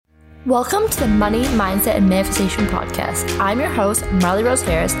Welcome to the Money, Mindset, and Manifestation Podcast. I'm your host, Marley Rose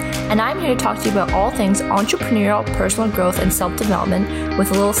Harris, and I'm here to talk to you about all things entrepreneurial, personal growth, and self-development with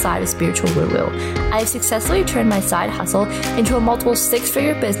a little side of spiritual woo-woo. I have successfully turned my side hustle into a multiple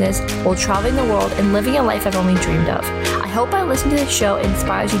six-figure business while traveling the world and living a life I've only dreamed of. I hope by listening to this show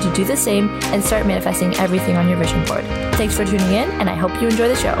inspires you to do the same and start manifesting everything on your vision board. Thanks for tuning in, and I hope you enjoy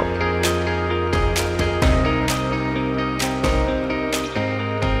the show.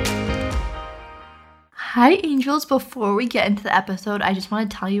 Hi angels, before we get into the episode, I just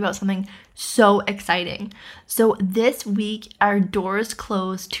want to tell you about something so exciting. So this week, our doors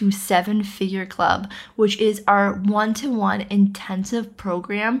closed to 7-Figure Club, which is our one-to-one intensive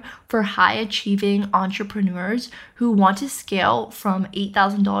program for high-achieving entrepreneurs who want to scale from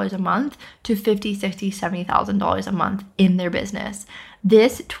 $8,000 a month to $50,000, $60,000, $70,000 a month in their business.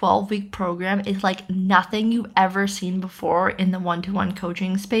 This 12-week program is like nothing you've ever seen before in the one-to-one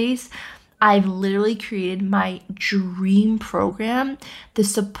coaching space. I've literally created my dream program, the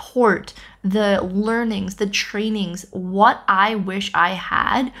support, the learnings, the trainings, what I wish I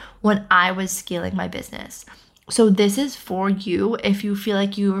had when I was scaling my business. So this is for you if you feel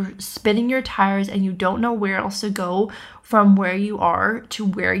like you're spinning your tires and you don't know where else to go from where you are to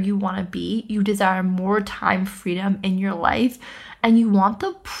where you want to be. You desire more time freedom in your life, and you want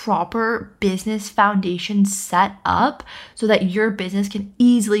the proper business foundation set up so that your business can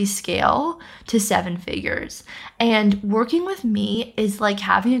easily scale to 7 figures. And working with me is like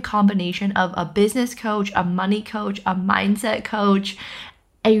having a combination of a business coach, a money coach, a mindset coach,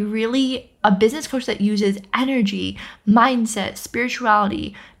 a business coach that uses energy, mindset,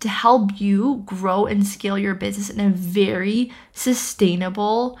 spirituality to help you grow and scale your business in a very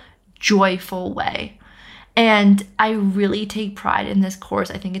sustainable, joyful way. And I really take pride in this course.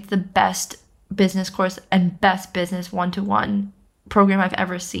 I think it's the best business course and best business one-to-one program I've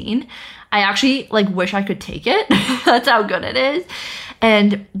ever seen. I actually wish I could take it. That's how good it is.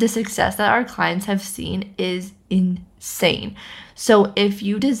 And the success that our clients have seen is insane. So if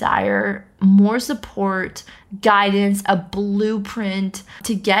you desire more support, guidance, a blueprint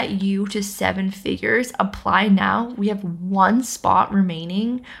to get you to 7 figures, apply now. We have 1 spot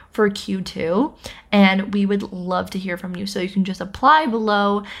remaining for Q2, and we would love to hear from you. So you can just apply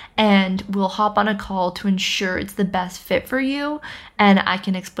below and we'll hop on a call to ensure it's the best fit for you. And I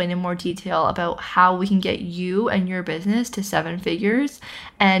can explain in more detail about how we can get you and your business to 7 figures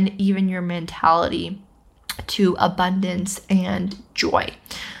and even your mentality to abundance and joy.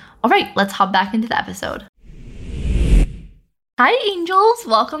 All right, let's hop back into the episode. Hi angels,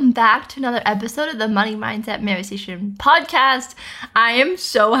 welcome back to another episode of the Money Mindset Manifestation Podcast. I am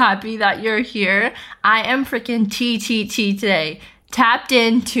so happy that you're here. I am freaking TTT today. Tapped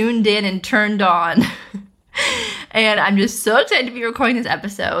in, tuned in, and turned on. And I'm just so excited to be recording this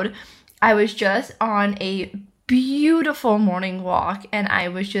episode. I was just on a beautiful morning walk and I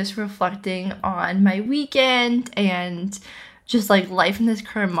was just reflecting on my weekend and just life in this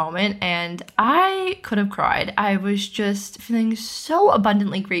current moment, and I could have cried. I was just feeling so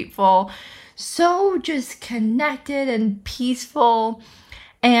abundantly grateful, so just connected and peaceful,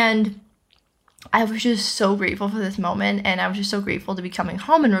 and I was just so grateful for this moment, and I was just so grateful to be coming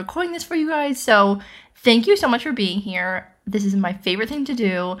home and recording this for you guys. So thank you so much for being here. This is my favorite thing to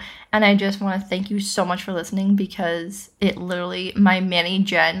do, and I just want to thank you so much for listening, because it literally, my Manny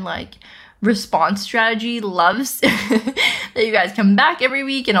Jen response strategy loves that you guys come back every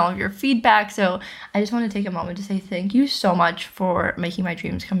week and all of your feedback. So I just want to take a moment to say thank you so much for making my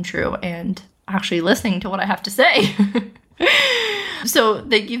dreams come true and actually listening to what I have to say. So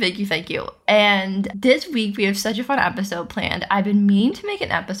thank you. And this week we have such a fun episode planned. I've been meaning to make an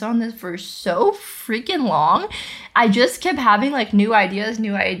episode on this for so freaking long. I just kept having new ideas,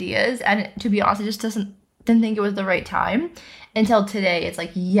 and to be honest, I just didn't think it was the right time until today. It's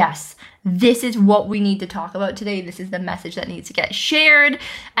yes, this is what we need to talk about today. This is the message that needs to get shared,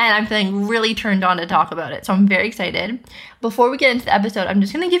 and I'm feeling really turned on to talk about it. So I'm very excited. Before we get into the episode, I'm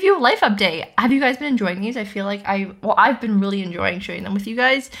just going to give you a life update. Have you guys been enjoying these? I feel like I've been really enjoying sharing them with you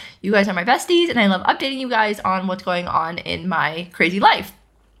guys. You guys are my besties, and I love updating you guys on what's going on in my crazy life.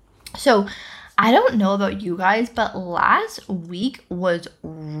 So I don't know about you guys, but last week was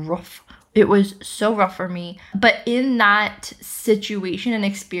rough. It was so rough for me. But in that situation and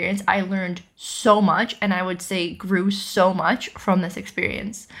experience, I learned so much, and I would say grew so much from this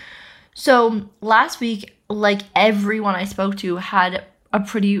experience. So last week, everyone I spoke to had a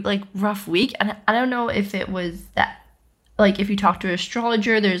pretty rough week. And I don't know if it was that like if you talk to an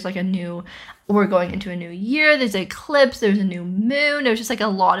astrologer, there's like we're going into a new year, there's an eclipse, there's a new moon, there's just like a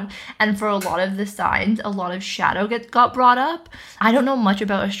lot of, and for a lot of the signs, a lot of shadow got brought up. I don't know much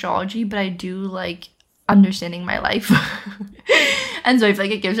about astrology, but I do like understanding my life. And so I feel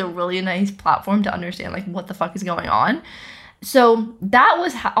like it gives a really nice platform to understand like what the fuck is going on. So that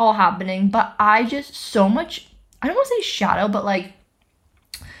was all happening, but I just so much, I don't want to say shadow, but like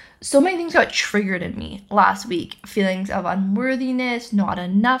so many things got triggered in me last week. Feelings of unworthiness, not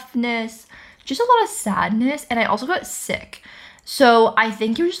enoughness, just a lot of sadness. And I also got sick. So I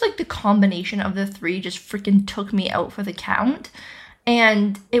think it was just like the combination of the three just freaking took me out for the count.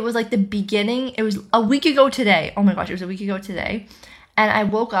 And it was like the beginning. It was a week ago today. Oh my gosh, it was a week ago today. And I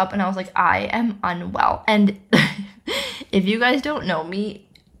woke up and I was like, I am unwell. And if you guys don't know me,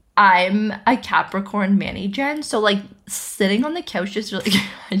 I'm a Capricorn Manny Gen, so like sitting on the couch just really,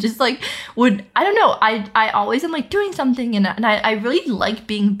 I just like would, I don't know, I always am like doing something and I really like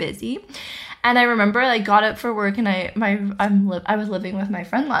being busy. And I remember I got up for work and I was living with my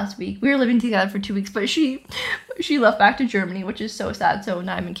friend last week. We were living together for 2 weeks, but she left back to Germany, which is so sad. So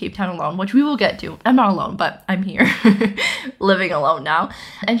now I'm in Cape Town alone, which we will get to. I'm not alone, but I'm here living alone now.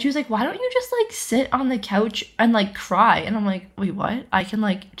 And she was like, why don't you just like sit on the couch and like cry? And I'm like, wait, what? I can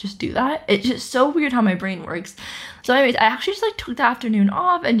like just do that? It's just so weird how my brain works. So anyways, I actually just like took the afternoon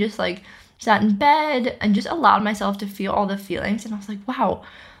off and just like sat in bed and just allowed myself to feel all the feelings. And I was like, wow.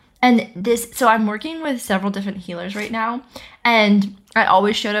 And so I'm working with several different healers right now. And I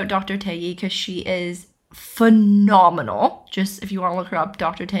always shout out Dr. Taggy because she is phenomenal. Just if you want to look her up,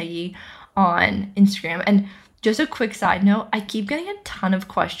 Dr. Taggy on Instagram. And just a quick side note, I keep getting a ton of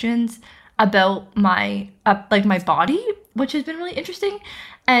questions about my body, which has been really interesting.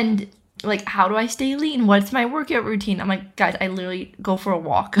 And like, how do I stay lean? What's my workout routine? I'm like, guys, I literally go for a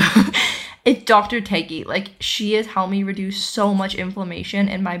walk. It's Dr. Taggy. Like, she has helped me reduce so much inflammation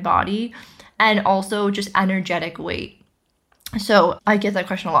in my body and also just energetic weight. So I get that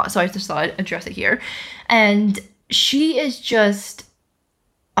question a lot, so I just thought I'd address it here. And she is just,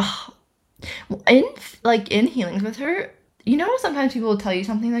 in healings with her, you know, sometimes people will tell you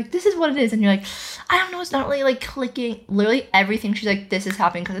something like, this is what it is, and you're like, I don't know, it's not really like clicking. Literally everything, she's like, this is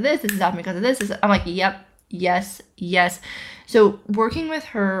happening because of this is happening because of this. I'm like, yep, yes. So working with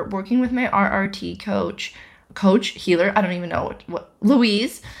her, working with my RRT healer, I don't even know what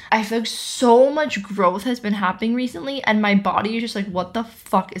Louise, I feel like so much growth has been happening recently, and my body is just like, what the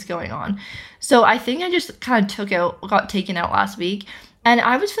fuck is going on? So I think I just kind of got taken out last week, and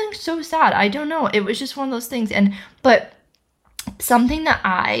I was feeling so sad. I don't know, it was just one of those things. But something that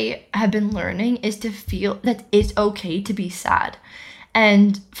I have been learning is to feel that it's okay to be sad.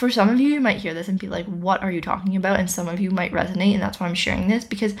 And for some of you might hear this and be like, what are you talking about? And some of you might resonate, and that's why I'm sharing this,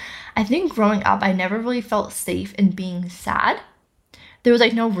 because I think growing up, I never really felt safe in being sad. There was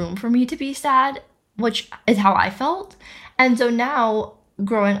like no room for me to be sad, which is how I felt. And so now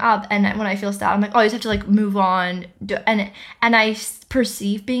growing up, and when I feel sad, I'm like, oh, I just have to like move on. And I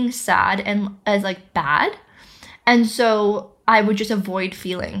perceive being sad and as like bad. And so I would just avoid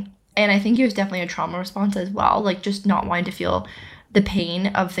feeling. And I think it was definitely a trauma response as well, like just not wanting to feel the pain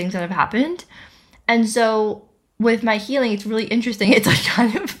of things that have happened. And so with my healing, it's really interesting. It's like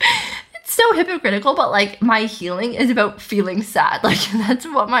kind of, it's so hypocritical, but like my healing is about feeling sad. Like that's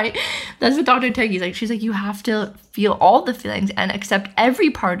what Dr. Taggy's like. She's like, you have to feel all the feelings and accept every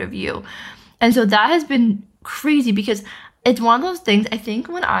part of you. And so that has been crazy because it's one of those things. I think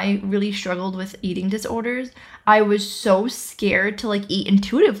when I really struggled with eating disorders, I was so scared to like eat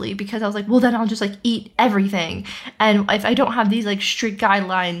intuitively because I was like, well, then I'll just like eat everything. And if I don't have these like strict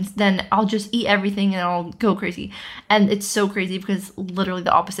guidelines, then I'll just eat everything and I'll go crazy. And it's so crazy because literally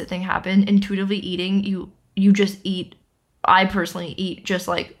the opposite thing happened. Intuitively eating, you just eat. I personally eat just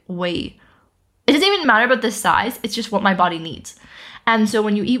like way. It doesn't even matter about the size. It's just what my body needs. And so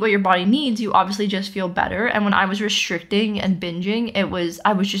when you eat what your body needs, you obviously just feel better. And when I was restricting and binging,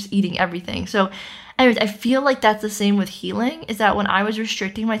 I was just eating everything. So anyways, I feel like that's the same with healing, is that when I was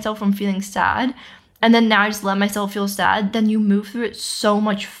restricting myself from feeling sad, and then now I just let myself feel sad, then you move through it so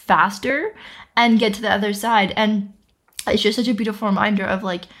much faster and get to the other side. And it's just such a beautiful reminder of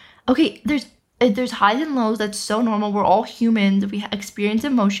like, okay, there's highs and lows. That's so normal. We're all humans. We experience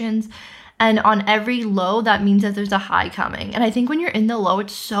emotions. And on every low, that means that there's a high coming. And I think when you're in the low,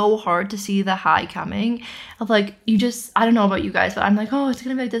 it's so hard to see the high coming. Of like, I don't know about you guys, but I'm like, oh, it's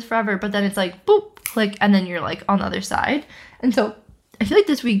going to be like this forever. But then it's like, boop, click, and then you're like on the other side. And so I feel like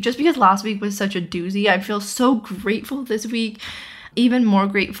this week, just because last week was such a doozy, I feel so grateful this week, even more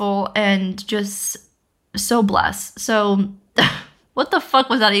grateful and just so blessed. So what the fuck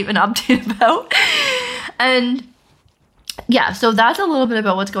was that even update about? And yeah, so that's a little bit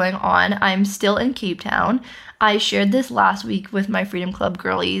about what's going on. I'm still in Cape Town. I shared this last week with my Freedom Club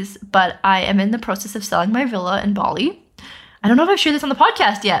girlies, but I am in the process of selling my villa in Bali. I don't know if I've shared this on the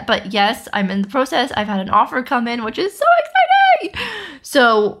podcast yet, but yes, I'm in the process. I've had an offer come in, which is so exciting.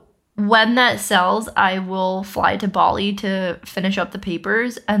 So when that sells, I will fly to Bali to finish up the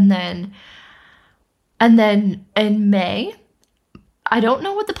papers, and then in May, I don't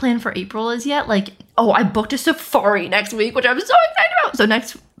know what the plan for April is yet. Like, oh, I booked a safari next week, which I'm so excited about. So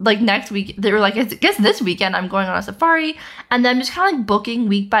next week, they were like, I guess this weekend I'm going on a safari, and then I'm just kind of like booking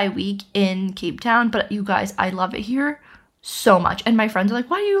week by week in Cape Town. But you guys, I love it here so much. And my friends are like,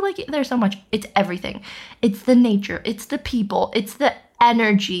 why do you like it there so much? It's everything. It's the nature. It's the people. It's the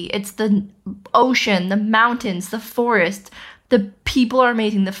energy. It's the ocean, the mountains, the forest. The people are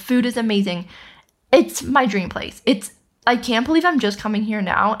amazing. The food is amazing. It's my dream place. I can't believe I'm just coming here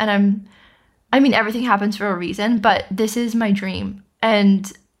now, and I mean, everything happens for a reason, but this is my dream.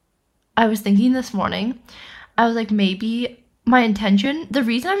 And I was thinking this morning, I was like, maybe my intention, the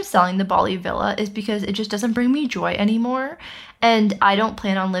reason I'm selling the Bali villa is because it just doesn't bring me joy anymore, and I don't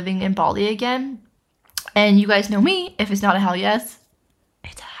plan on living in Bali again. And you guys know me, if it's not a hell yes,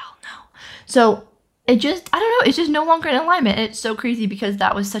 it's a hell no. So I don't know, it's just no longer in alignment. It's so crazy because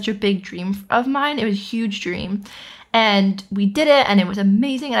that was such a big dream of mine. It was a huge dream. And we did it, and it was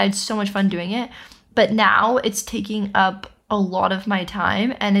amazing, and I had so much fun doing it. But now it's taking up a lot of my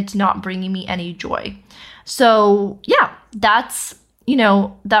time, and it's not bringing me any joy. So yeah, that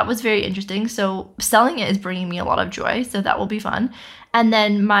was very interesting. So selling it is bringing me a lot of joy, so that will be fun. And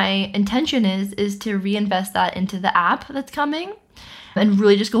then my intention is to reinvest that into the app that's coming, and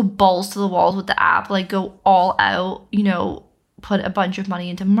really just go balls to the walls with the app, like go all out, put a bunch of money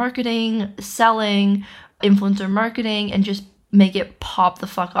into marketing, selling, influencer marketing, and just make it pop the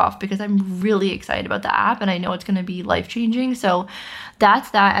fuck off, because I'm really excited about the app, and I know it's going to be life-changing. So that's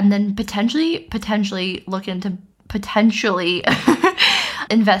that. And then potentially look into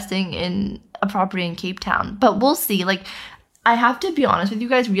investing in a property in Cape Town. But we'll see. Like, I have to be honest with you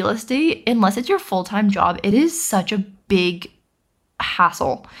guys, real estate, unless it's your full-time job, it is such a big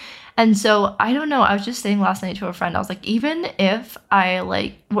hassle. And so, I don't know, I was just saying last night to a friend, I was like, even if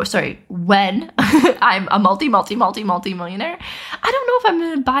when I'm a multi-millionaire, I don't know if I'm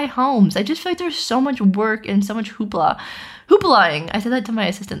going to buy homes. I just feel like there's so much work and so much hoopla-ing. I said that to my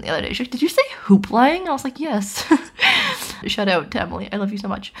assistant the other day. She's like, did you say hoopla-ing? I was like, yes. Shout out to Emily. I love you so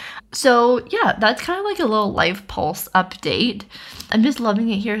much. So yeah, that's kind of like a little life pulse update. I'm just loving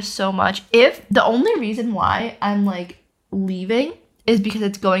it here so much. If the only reason why I'm like leaving is because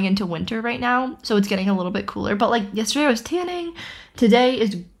it's going into winter right now, so it's getting a little bit cooler. But like yesterday I was tanning, today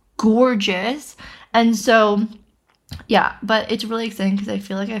is gorgeous, and so yeah, but it's really exciting because I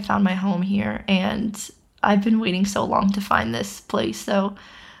feel like I found my home here, and I've been waiting so long to find this place. So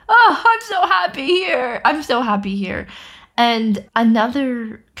I'm so happy here. And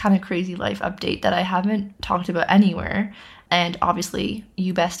another kind of crazy life update that I haven't talked about anywhere, and obviously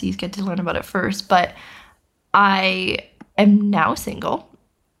you besties get to learn about it first, but I am now single.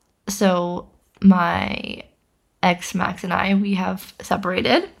 So my ex Max and we have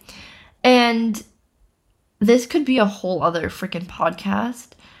separated, and this could be a whole other freaking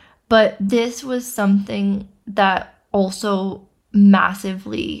podcast, but this was something that also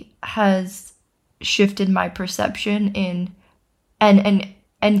massively has shifted my perception and been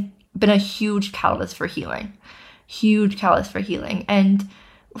a huge catalyst for healing. And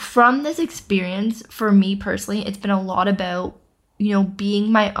from this experience, for me personally, it's been a lot about,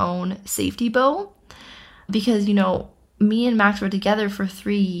 being my own safety bow, because, me and Max were together for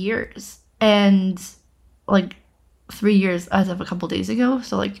 3 years, and like 3 years as of a couple days ago.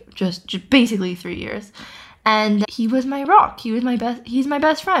 So like just basically 3 years. And he was my rock. He's my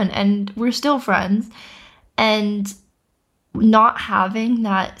best friend, and we're still friends. And not having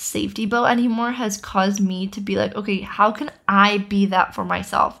that safety bow anymore has caused me to be like, okay, how can I be that for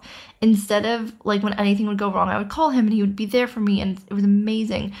myself? Instead of like when anything would go wrong, I would call him and he would be there for me, and it was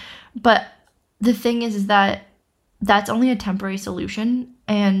amazing. But the thing is that that's only a temporary solution,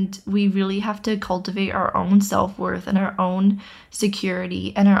 and we really have to cultivate our own self-worth and our own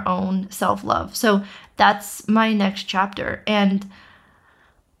security and our own self-love. So that's my next chapter, and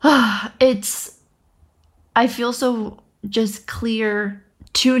I feel so just clear,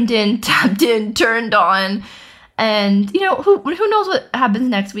 tuned in, tapped in, turned on, and who knows what happens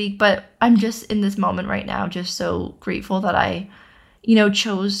next week. But I'm just in this moment right now, just so grateful that I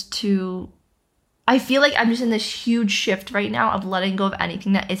chose to. I feel like I'm just in this huge shift right now of letting go of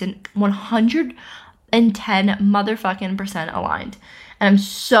anything that isn't 110 motherfucking % aligned, and I'm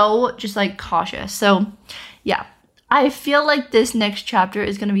so just like cautious. So yeah, I feel like this next chapter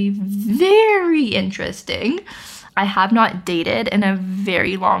is going to be very interesting. I have not dated in a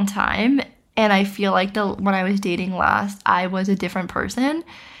very long time, and I feel like when I was dating last, I was a different person.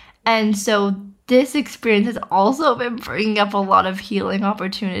 And so this experience has also been bringing up a lot of healing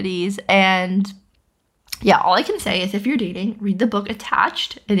opportunities. And yeah, all I can say is if you're dating, read the book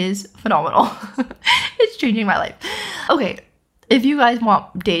Attached. It is phenomenal. It's changing my life. Okay, if you guys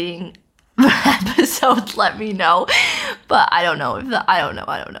want dating episodes, let me know. But I don't know. I don't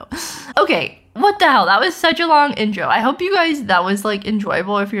know. Okay, what the hell? That was such a long intro. I hope you guys, that was like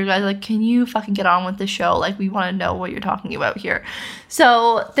enjoyable. If you guys like, can you fucking get on with the show? Like, we want to know what you're talking about here.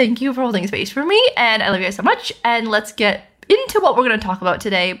 So thank you for holding space for me, and I love you guys so much. And let's get into what we're going to talk about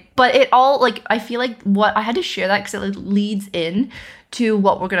today. But it all, like, I feel like what I had to share that because it leads in to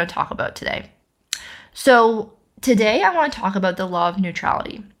what we're going to talk about today. So today I want to talk about the law of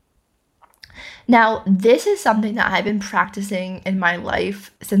neutrality. Now, this is something that I've been practicing in my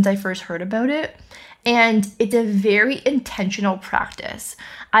life since I first heard about it, and it's a very intentional practice.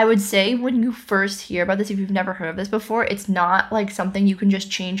 I would say when you first hear about this, if you've never heard of this before, it's not like something you can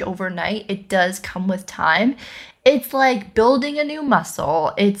just change overnight. It does come with time. It's like building a new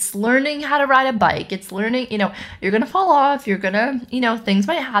muscle. It's learning how to ride a bike. It's learning, you're going to fall off. You're going to, things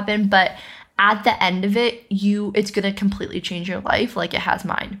might happen, but at the end of it, it's going to completely change your life like it has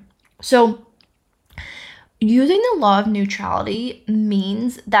mine. So using the law of neutrality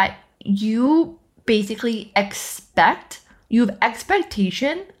means that you basically you have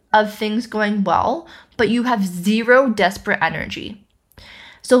expectation of things going well, but you have zero desperate energy.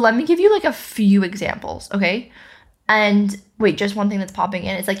 So let me give you like a few examples, okay? And wait, just one thing that's popping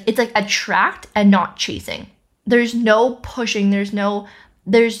in. It's like attract and not chasing. There's no pushing.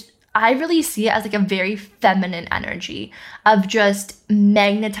 I really see it as like a very feminine energy of just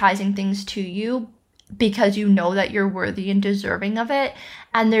magnetizing things to you because you know that you're worthy and deserving of it.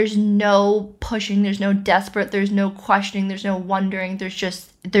 And there's no pushing, there's no desperate, there's no questioning, there's no wondering, there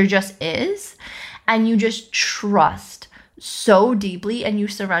just is. And you just trust so deeply and you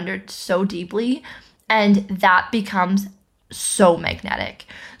surrender so deeply, and that becomes so magnetic.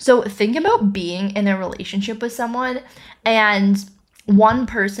 So think about being in a relationship with someone, and one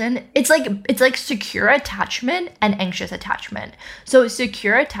person, it's like secure attachment and anxious attachment. So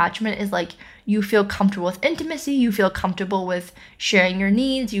secure attachment is like you feel comfortable with intimacy, you feel comfortable with sharing your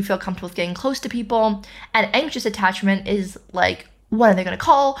needs, you feel comfortable with getting close to people. And anxious attachment is like, what are they going to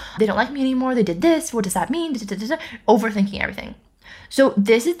call? They don't like me anymore. They did this. What does that mean? Overthinking everything. So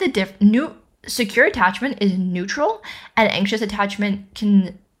this is the secure attachment is neutral, and anxious attachment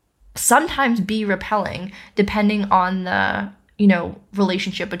can sometimes be repelling depending on the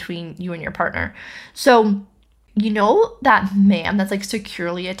relationship between you and your partner. So that man that's like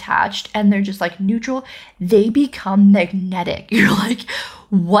securely attached and they're just like neutral, they become magnetic. You're like,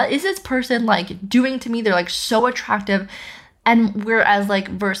 what is this person like doing to me? They're like so attractive. And whereas like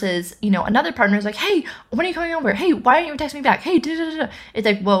versus, another partner is like, hey, when are you coming over? Hey, why aren't you texting me back? Hey, it's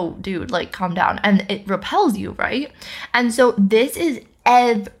like, whoa, dude, like calm down. And it repels you, right? And so this is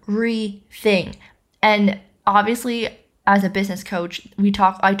everything. And obviously, as a business coach,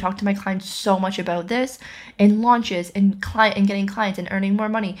 I talk to my clients so much about this in launches and getting clients and earning more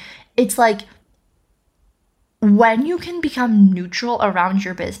money. It's like when you can become neutral around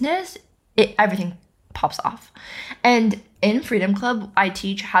your business, everything pops off. And in Freedom Club, I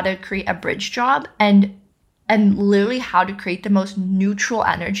teach how to create a bridge job and literally how to create the most neutral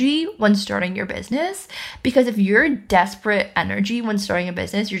energy when starting your business. Because if you're desperate energy when starting a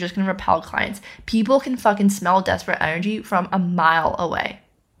business, you're just going to repel clients. People can fucking smell desperate energy from a mile away.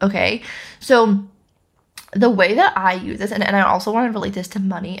 Okay? So the way that I use this, and I also want to relate this to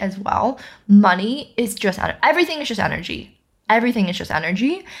money as well. Money is just, everything is just energy. Everything is just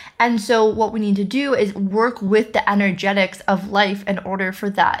energy. And so what we need to do is work with the energetics of life in order for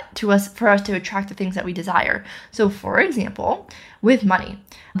us to attract the things that we desire. So for example, with money,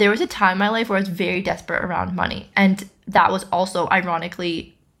 there was a time in my life where I was very desperate around money. And that was also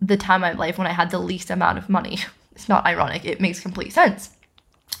ironically the time in my life when I had the least amount of money. It's not ironic. It makes complete sense.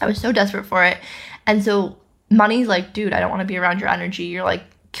 I was so desperate for it. And so money's like, dude, I don't want to be around your energy. You're like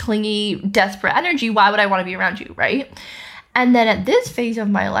clingy, desperate energy. Why would I want to be around you, right? And then at this phase of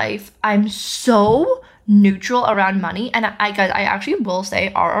my life, I'm so neutral around money. And I actually will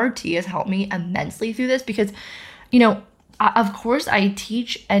say RRT has helped me immensely through this because, of course I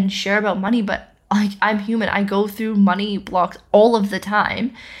teach and share about money, but like I'm human. I go through money blocks all of the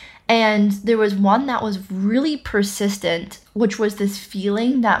time. And there was one that was really persistent, which was this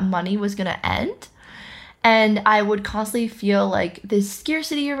feeling that money was going to end. And I would constantly feel like this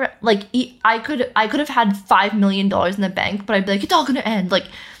scarcity, like I could have had $5 million in the bank, but I'd be like, it's all gonna end, like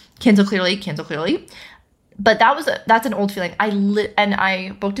cancel clearly. But that's an old feeling. And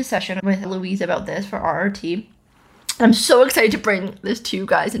I booked a session with Louise about this for RRT. I'm so excited to bring this to you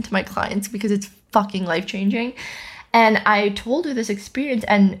guys and to my clients because it's fucking life-changing. And I told her this experience,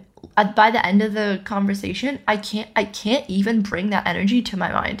 and by the end of the conversation, I can't even bring that energy to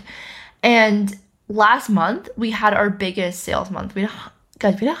my mind. And last month, we had our biggest sales month. We had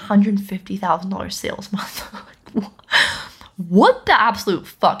 $150,000 sales month. What the absolute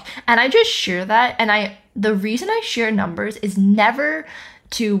fuck? And I just share that. And the reason I share numbers is never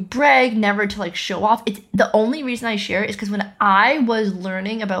to brag, never to like show off. It's the only reason I share is because when I was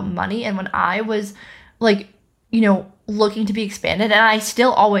learning about money and when I was like, looking to be expanded, and I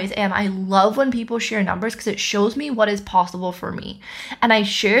still always am, I love when people share numbers because it shows me what is possible for me. And I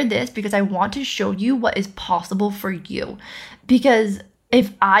share this because I want to show you what is possible for you. Because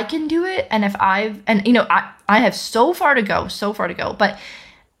if I can do it, and I have so far to go, but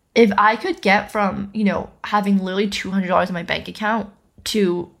if I could get from, having literally $200 in my bank account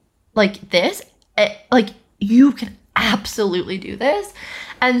to like this, you can absolutely do this.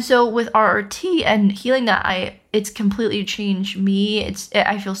 And so with RRT and healing that, it's completely changed me.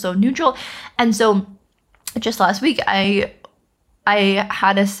 I feel so neutral. And so just last week, I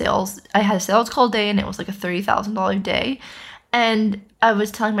had a sales call day, and it was like a $30,000 day. And I was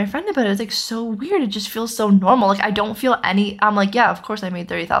telling my friend about it. It was like so weird. It just feels so normal. Like I don't feel I'm like, yeah, of course I made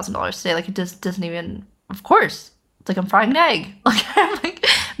 $30,000 today. Like it just doesn't even, of course. It's like I'm frying an egg. Like I'm like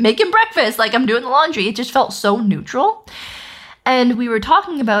making breakfast. Like I'm doing the laundry. It just felt so neutral. And we were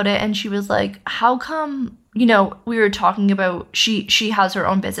talking about it, and she was like, how come, we were talking about, she has her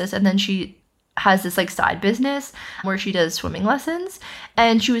own business, and then she has this like side business where she does swimming lessons.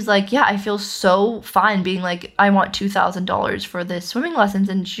 And she was like, yeah, I feel so fine being like, I want $2,000 for this swimming lessons.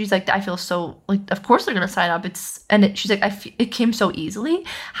 And she's like, I feel so like, of course they're going to sign up. She's like, it came so easily.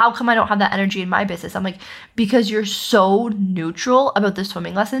 How come I don't have that energy in my business? I'm like, because you're so neutral about the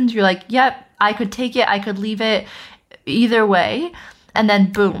swimming lessons. You're like, yep, I could take it. I could leave it either way. And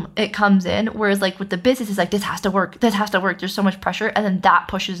then boom, it comes in. Whereas like with the business, it's like, this has to work. There's so much pressure. And then that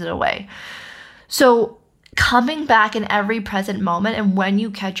pushes it away. So coming back in every present moment, and when you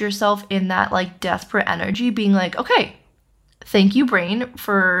catch yourself in that like desperate energy, being like, okay, thank you, brain,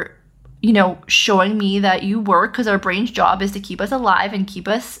 for, showing me that you work, because our brain's job is to keep us alive and keep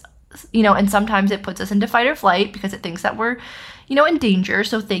us, and sometimes it puts us into fight or flight because it thinks that we're, in danger.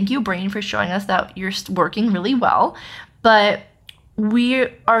 So thank you, brain, for showing us that you're working really well. But we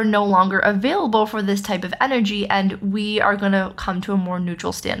are no longer available for this type of energy, and we are going to come to a more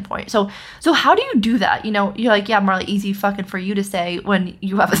neutral standpoint. So how do you do that? You're like, yeah, Marla, easy fucking for you to say when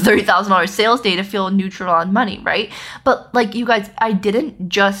you have a $30,000 sales day to feel neutral on money, right? But like, you guys, I didn't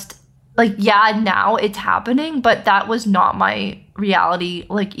just like, yeah, now it's happening, but that was not my reality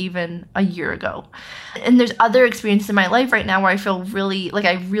like even a year ago. And there's other experiences in my life right now where I feel really like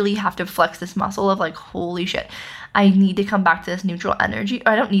I really have to flex this muscle of like, holy shit, I need to come back to this neutral energy.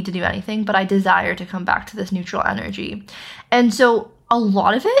 I don't need to do anything, but I desire to come back to this neutral energy. And so a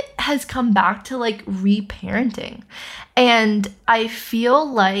lot of it has come back to like reparenting. And I feel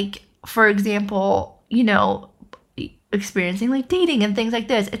like, for example, experiencing like dating and things like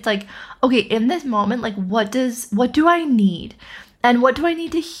this, it's like, okay, in this moment, like what do I need? And what do I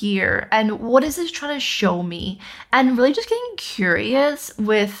need to hear? And what is this trying to show me? And really just getting curious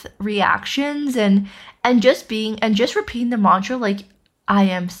with reactions and just repeating the mantra like, I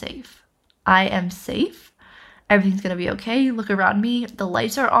am safe. I am safe. Everything's going to be okay. Look around me. The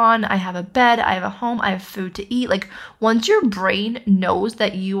lights are on. I have a bed. I have a home. I have food to eat. Like once your brain knows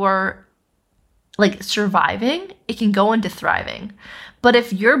that you are like surviving, it can go into thriving. But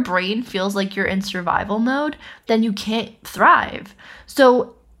if your brain feels like you're in survival mode, then you can't thrive.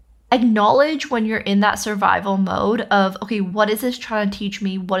 So acknowledge when you're in that survival mode of, okay, what is this trying to teach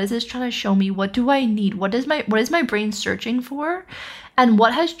me? What is this trying to show me? What do I need? What is my brain searching for? And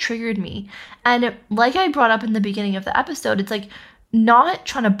what has triggered me? And like I brought up in the beginning of the episode, it's like not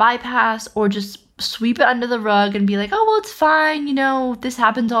trying to bypass or just sweep it under the rug and be like, oh, well, it's fine. This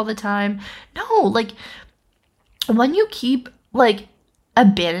happens all the time. No, like when you keep like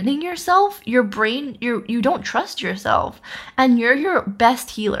abandoning yourself, your brain, you don't trust yourself, and you're your best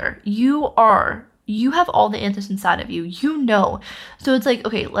healer. You have all the answers inside of you, So it's like,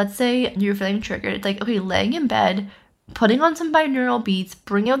 okay, let's say you're feeling triggered. It's like, okay, laying in bed, putting on some binaural beats,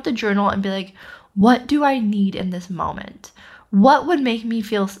 bring out the journal and be like, what do I need in this moment? What would make me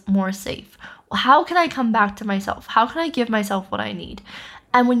feel more safe? How can I come back to myself? How can I give myself what I need?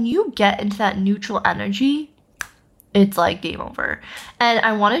 And when you get into that neutral energy, it's like game over. And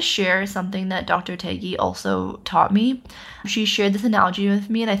I want to share something that Dr. Taggy also taught me. She shared this analogy with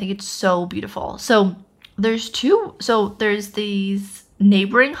me, and I think it's so beautiful. So there's these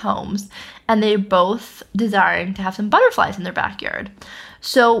neighboring homes, and they're both desiring to have some butterflies in their backyard.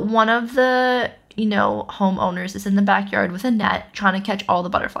 So one of the, homeowners is in the backyard with a net trying to catch all the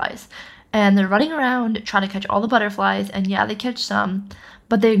butterflies. And they're running around trying to catch all the butterflies, and yeah, they catch some,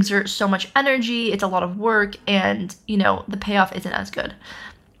 but they exert so much energy, it's a lot of work, and, the payoff isn't as good.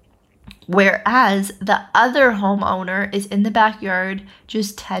 Whereas the other homeowner is in the backyard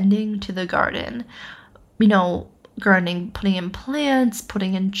just tending to the garden, gardening, putting in plants,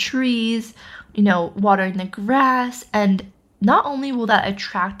 putting in trees, watering the grass. And not only will that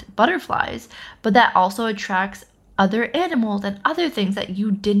attract butterflies, but that also attracts other animals and other things that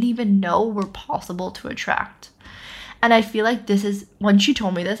you didn't even know were possible to attract. And I feel like when she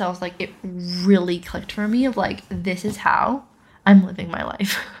told me this, I was like, it really clicked for me of like, this is how I'm living my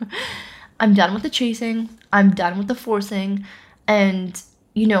life. I'm done with the chasing. I'm done with the forcing. And,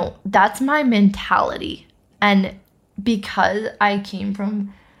 that's my mentality. And because I came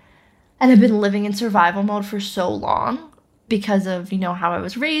from and have been living in survival mode for so long because of, how I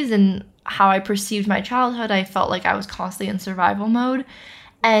was raised and how I perceived my childhood, I felt like I was constantly in survival mode.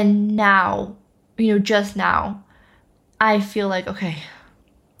 And now, just now, I feel like, okay,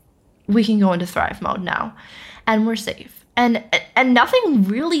 we can go into thrive mode now and we're safe. And nothing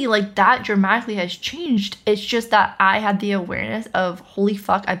really like that dramatically has changed. It's just that I had the awareness of, holy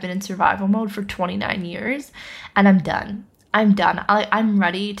fuck, I've been in survival mode for 29 years and I'm done. I'm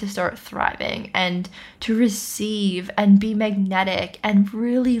ready to start thriving and to receive and be magnetic and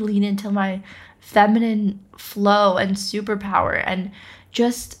really lean into my feminine flow and superpower and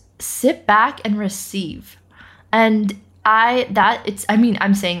just sit back and receive. And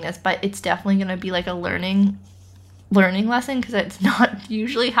I'm saying this, but it's definitely going to be like a learning lesson because it's not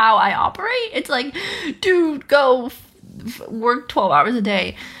usually how I operate. It's like, dude, go work 12 hours a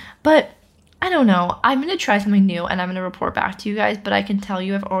day. But I don't know. I'm going to try something new and I'm going to report back to you guys. But I can tell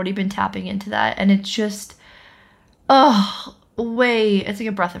you I've already been tapping into that. And it's just, it's like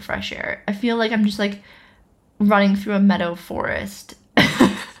a breath of fresh air. I feel like I'm just like running through a meadow forest.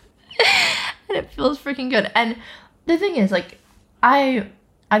 And it feels freaking good. And the thing is, like, I'm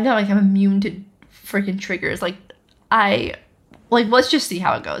immune to freaking triggers. Let's just see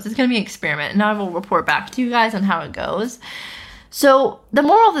how it goes. It's going to be an experiment, and I will report back to you guys on how it goes. So the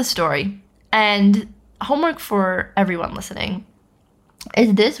moral of the story, and homework for everyone listening,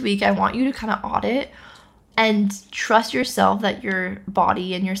 is this week I want you to kind of audit and trust yourself that your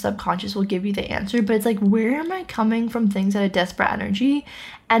body and your subconscious will give you the answer. But it's like, where am I coming from things at a desperate energy?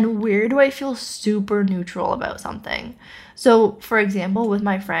 And where do I feel super neutral about something? So, for example, with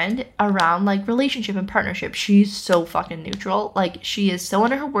my friend around like relationship and partnership, she's so fucking neutral. Like, she is so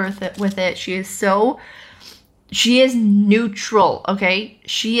under her worth with it. She is neutral, okay?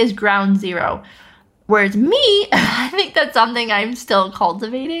 She is ground zero. Whereas me, I think that's something I'm still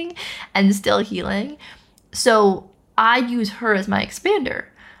cultivating and still healing. So I use her as my expander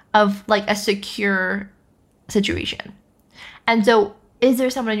of like a secure situation. And so is there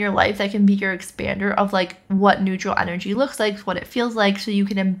someone in your life that can be your expander of like what neutral energy looks like, what it feels like, so you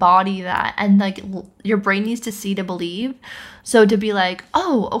can embody that? And like your brain needs to see to believe. So to be like,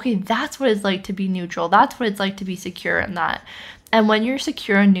 oh, okay, that's what it's like to be neutral. That's what it's like to be secure in that. And when you're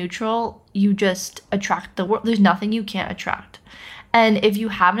secure and neutral, you just attract the world. There's nothing you can't attract. And if you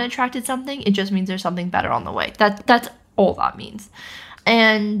haven't attracted something, it just means there's something better on the way. That's all that means.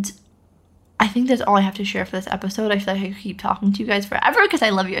 And I think that's all I have to share for this episode. I feel like I could keep talking to you guys forever because I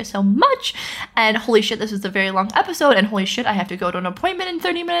love you guys so much. And holy shit, this was a very long episode. And holy shit, I have to go to an appointment in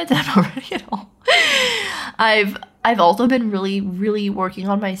 30 minutes and I'm not ready at all. I've also been really, really working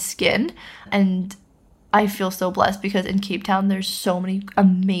on my skin. And I feel so blessed because in Cape Town, there's so many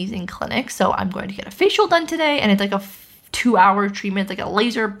amazing clinics. So I'm going to get a facial done today. And it's like a 2-hour treatment, like a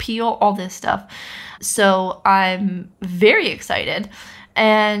laser peel, all this stuff. So I'm very excited.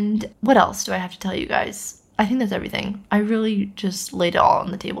 And what else do I have to tell you guys? I think that's everything. I really just laid it all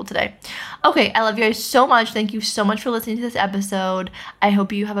on the table today. Okay, I love you guys so much. Thank you so much for listening to this episode. I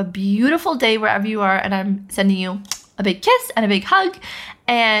hope you have a beautiful day wherever you are. And I'm sending you a big kiss and a big hug.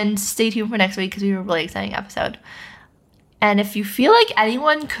 And stay tuned for next week because we have a really exciting episode. And if you feel like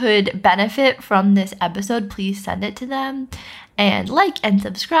anyone could benefit from this episode, please send it to them and like and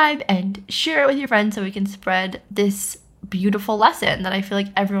subscribe and share it with your friends so we can spread this beautiful lesson that I feel like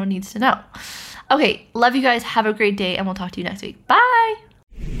everyone needs to know. Okay, love you guys. Have a great day and we'll talk to you next week. Bye.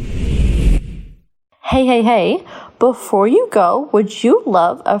 Hey. before you go, would you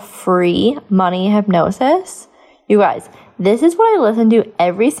love a free money hypnosis? You guys, this is what I listen to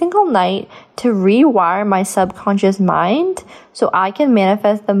every single night to rewire my subconscious mind so I can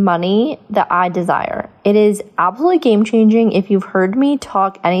manifest the money that I desire. It is absolutely game-changing. If you've heard me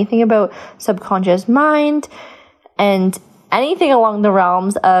talk anything about subconscious mind and anything along the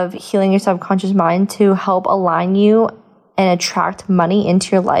realms of healing your subconscious mind to help align you and attract money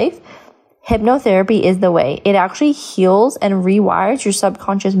into your life, hypnotherapy is the way. It actually heals and rewires your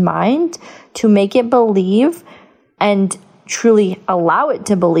subconscious mind to make it believe and truly allow it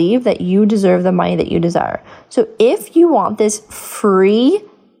to believe that you deserve the money that you desire. So if you want this free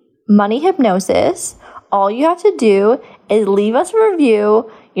money hypnosis, all you have to do is leave us a review,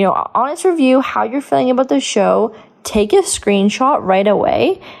 honest review, how you're feeling about the show, take a screenshot right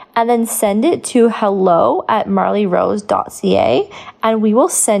away, and then send it to hello@marleyrose.ca, and we will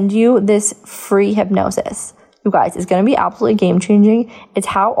send you this free hypnosis. You guys, it's going to be absolutely game-changing. It's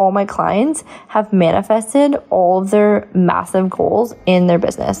how all my clients have manifested all of their massive goals in their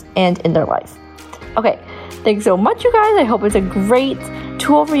business and in their life. Okay, thanks so much, you guys. I hope it's a great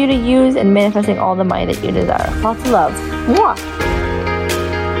tool for you to use in manifesting all the money that you desire. Lots of love. Mwah!